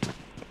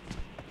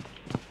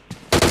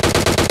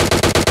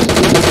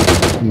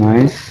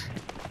নাইস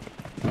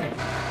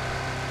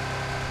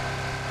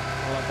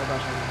ওলা কথা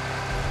শুনে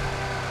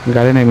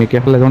গাড়ি নাই মেকে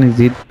ফেলে যখন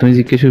জিত তুমি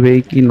জিজ্ঞেস হবে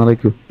কি না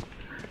রাখো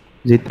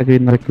জিত থাকবে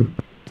না রাখো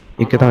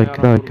একে দাও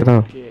কে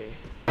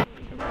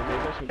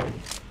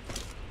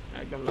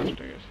একদম লাস্ট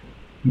হয়ে গেছে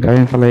গাড়ি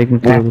ফেলে এক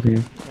মিনিট লাগবে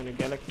এখানে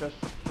গ্যালাক্টাস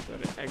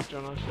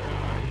একজন আছে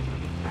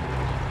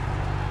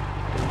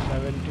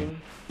 17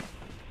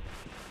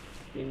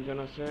 তিনজন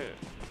আছে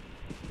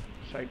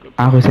সাইকো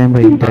আ হইছে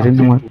ভাই দাঁড়িয়ে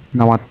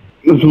নামার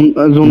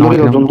জোন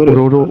ধরে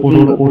ওরো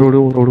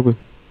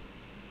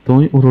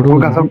তুমি ওরো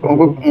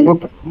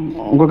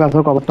ওগো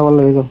গাছর কভারটা ভালো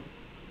লাগে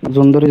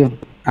জোন ধরে যাও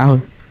আহ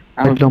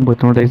একদম বই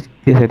তোমার এই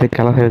সাইডে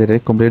খেলা হবে রে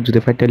কমপ্লিট যদি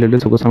ফাইটটা লইলে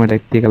সব সময়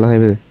ডাক দিয়ে খেলা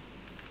হবে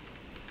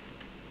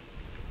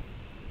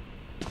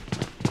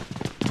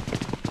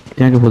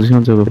তোমাকে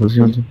পজিশন যাবে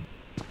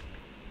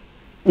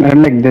আর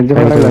লাইক দেখতে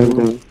ভালো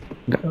লাগবে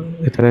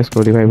এটা রেস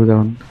করি ভাই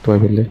বুঝাও তো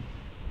ফেললে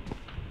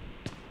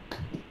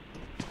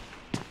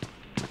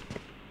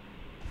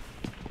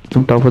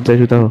তুমি টপ হতে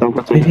যাইছো তাও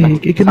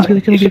এখানে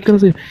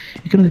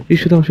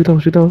ইস্যু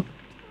দাও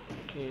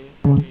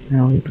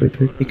হ্যাঁ ওয়েট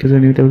এখানে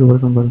নিতে হবে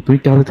বলতাম বল তুই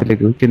কাছে চলে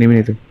গেল কে নেমে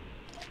নিতে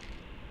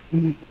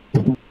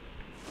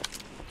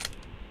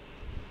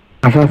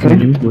আচ্ছা আমার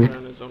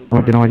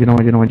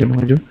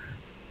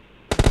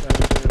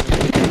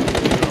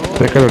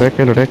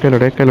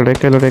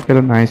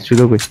রেকেলো নাইস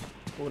সুযোগ কই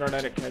পুরা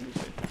ডাইরেক্ট খেলা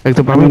দিছে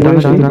একদম বামে ডান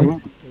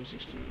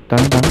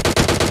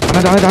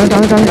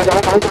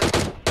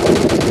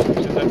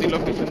সেটা দিল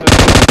পিছনে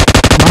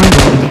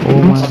ও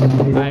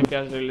টাইম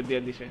প্যাস রিলে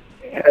দিয়ে দিছে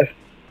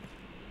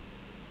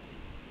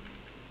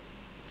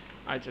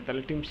আচ্ছা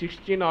তাহলে টিম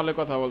 16 হলে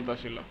কথা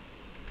বলতাছিল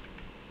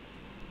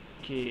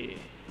কি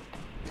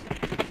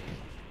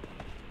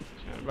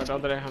বাট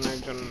ওদের এখানে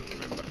একজন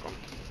মেম্বার কম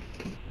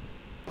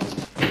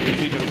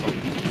দুইজন কম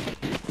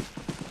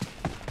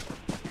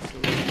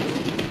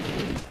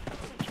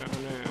আচ্ছা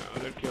মানে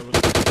ওদের কি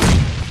অবস্থা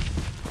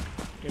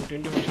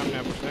টিম 20 সামনে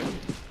বসে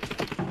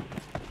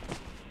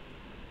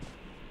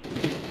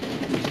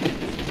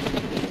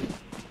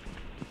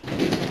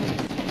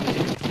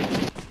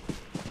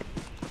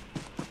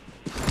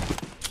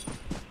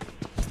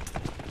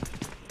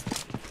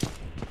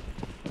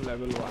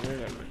level 1 এর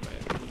হেলমেট ভাই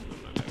বুঝলাম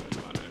না level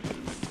 1 এর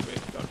হেলমেট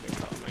বেস্ট আর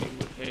দেখা নাই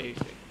মুখে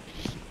এসে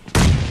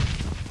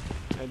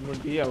হেলমেট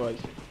দিয়ে আওয়াজ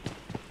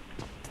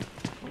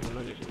মনে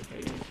হয় যে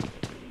খাই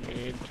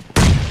হেলমেট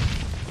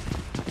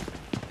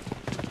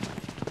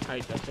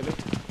আইতা চলে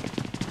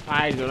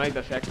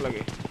আইতাছে এক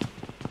লাগে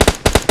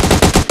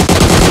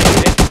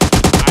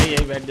আই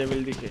ব্যাড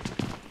ডেভিল দিছে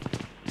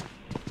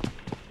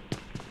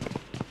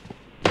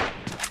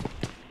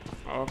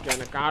ওকে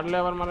না কাটলে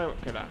আবার মানে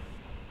কেডা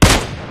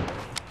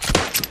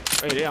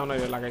এই রে আমরা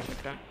লাগাইছি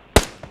একটা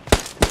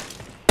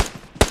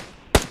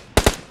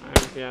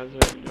আমি পেঁয়াজ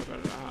ভিডিও কর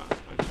रहा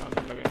अच्छा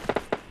लगे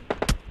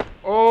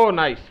ও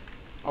নাইস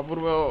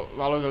অপূর্ব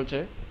ভালো খেলছে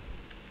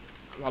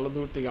ভালো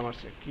দূর থেকে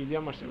মারছে কি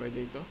দিয়ে মারছে ভাই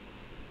দেই তো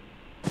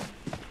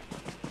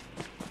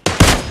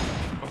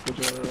ওকে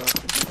জোরা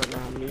এটা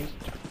মিস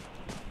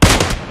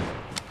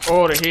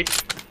ওরে হিট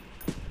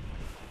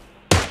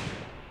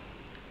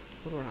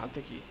পুরো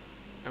হাতে কি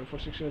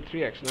M416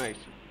 3x নাইস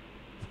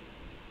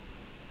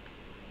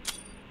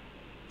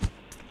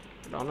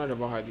অনারে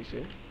বহাই দিছে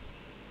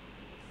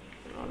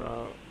আর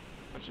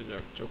আচ্ছা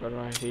যাক জোকার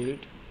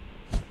হিল্ড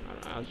আর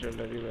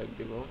আজরাইলটা রিভাইভ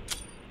দিব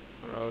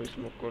ওরাও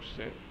স্মোক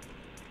করছে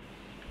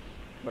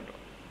বাট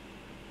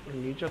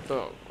নিচে তো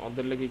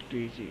ওদের লেগে একটু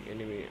ইজি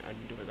এনিমি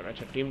আইডেন্টিফাই করা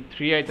আচ্ছা টিম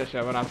 3 আইতেছে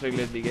আবার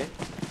আজরাইলের দিকে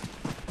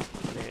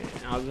মানে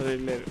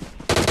আজরাইলের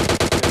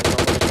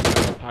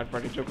থার্ড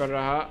পার্টি জোকার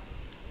রাহা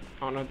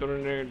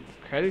অনাতরণের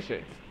খেয়ে দিছে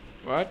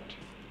হোয়াট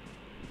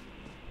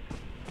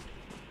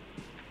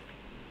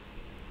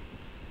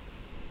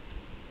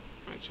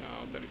আচ্ছা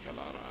ওদের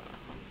খেলা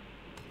এখন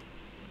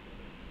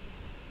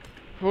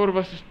 4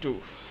 vs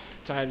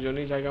 2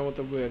 চারজনই জায়গা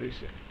মতো বয়ে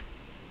রয়েছে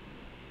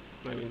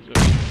মানে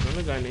জন্য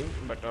জানি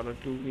বাট ওরা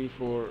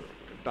 2v4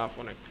 টাফ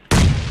অনেক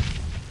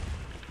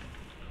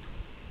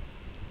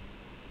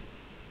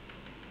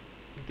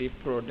দীপ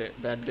প্রো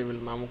ব্যাড ডেভিল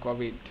মামু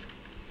কবিদ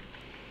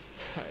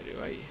আরে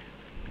ভাই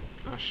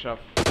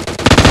আশরাফ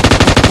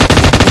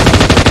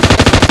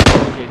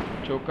ওকে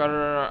জোকার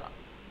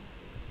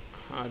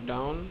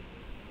ডাউন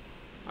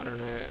আর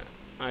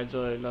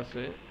আইজরাইল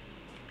আছে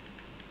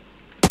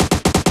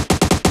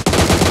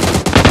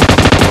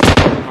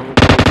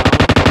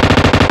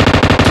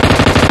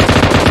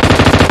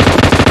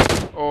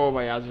ও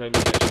ভাই আজরাইল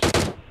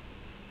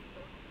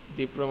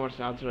দীপ প্রো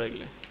মারছে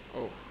আজরাইলে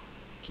ও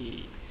কি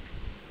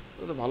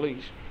ও তো ভালোই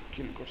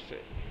কিল করছে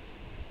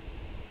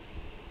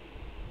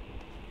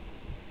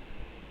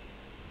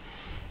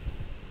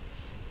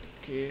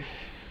ওকে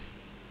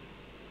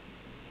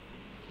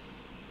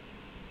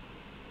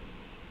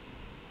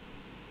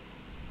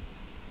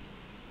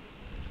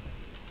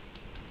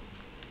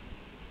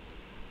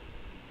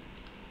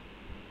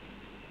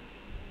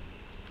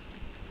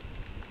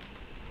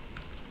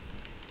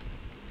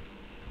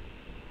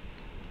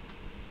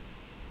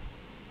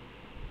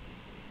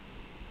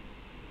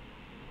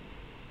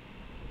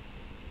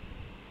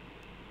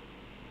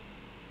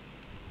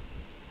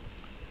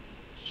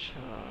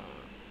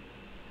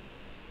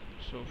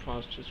So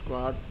first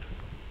squad,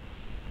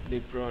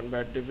 Deep Pro and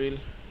Bad Devil,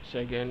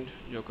 second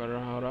Joker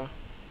Rahara,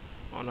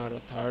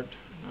 Honor third,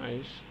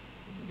 nice,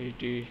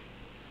 BT,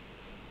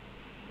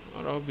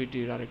 or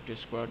BT direct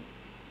squad,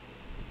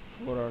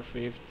 4 or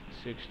 5th,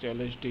 6th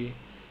LSD,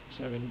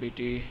 7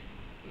 BT,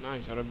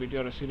 nice, or BT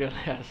or serial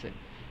আছে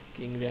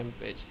King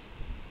Rampage,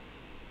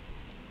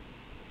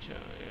 আচ্ছা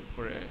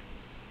এরপরে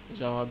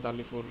Javad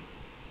Alipur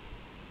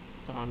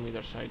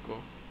তাহমিদার psycho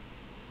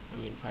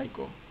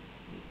ফাইকো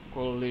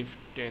গোল leaf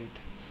 10th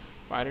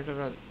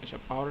পাইরেটরা আচ্ছা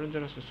পাওয়ার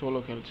ranger আছে solo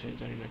খেলছে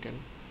জানি না কেন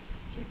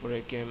এরপরে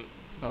কেম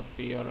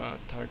বাপ্পি ওরা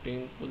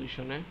 13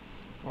 পজিশনে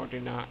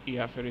 14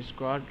 ইয়াফের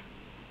স্কোয়াড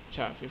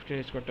আচ্ছা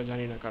 15 স্কোয়াডটা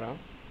জানি না কারা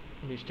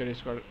মিস্টার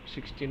স্কোয়াড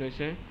 16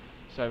 হয়েছে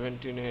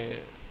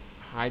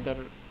 17 হায়দার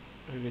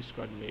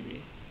স্কোয়াড মেবি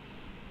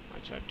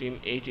আচ্ছা টিম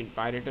 18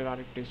 পাইরেটের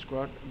আরেকটা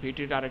স্কোয়াড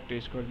বিটির আরেকটা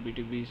স্কোয়াড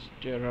বিটি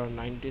বিস্টের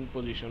 19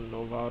 পজিশন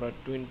নোভা ওরা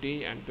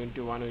 20 অ্যান্ড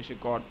 21 হয়েছে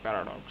গড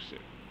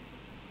প্যারাডক্সের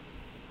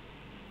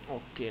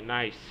ওকে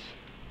নাইস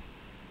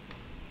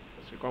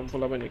আচ্ছা কম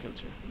পোলাবেন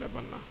খেলছে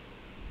ব্যাপার না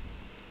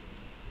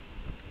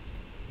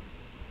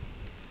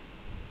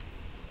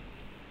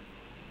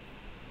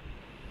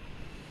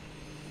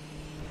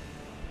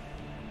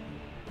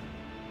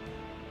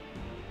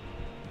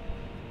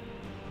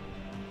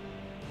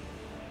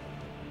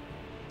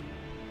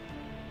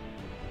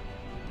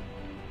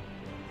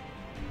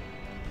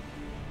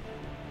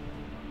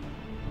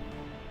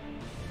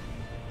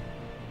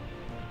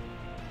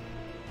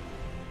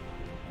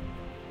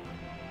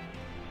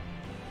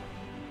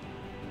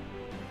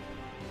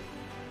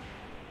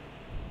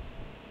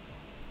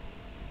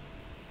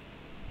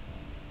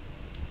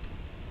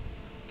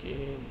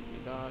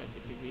বিদায়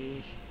পৃথিবী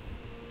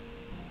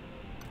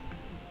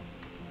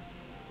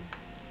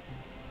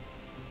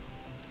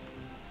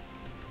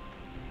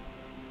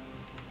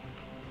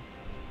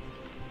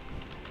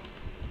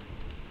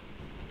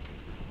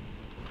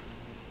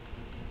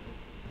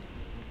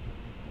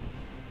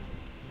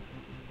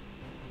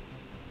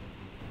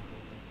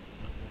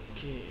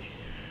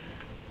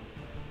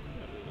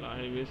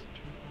live is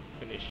finished.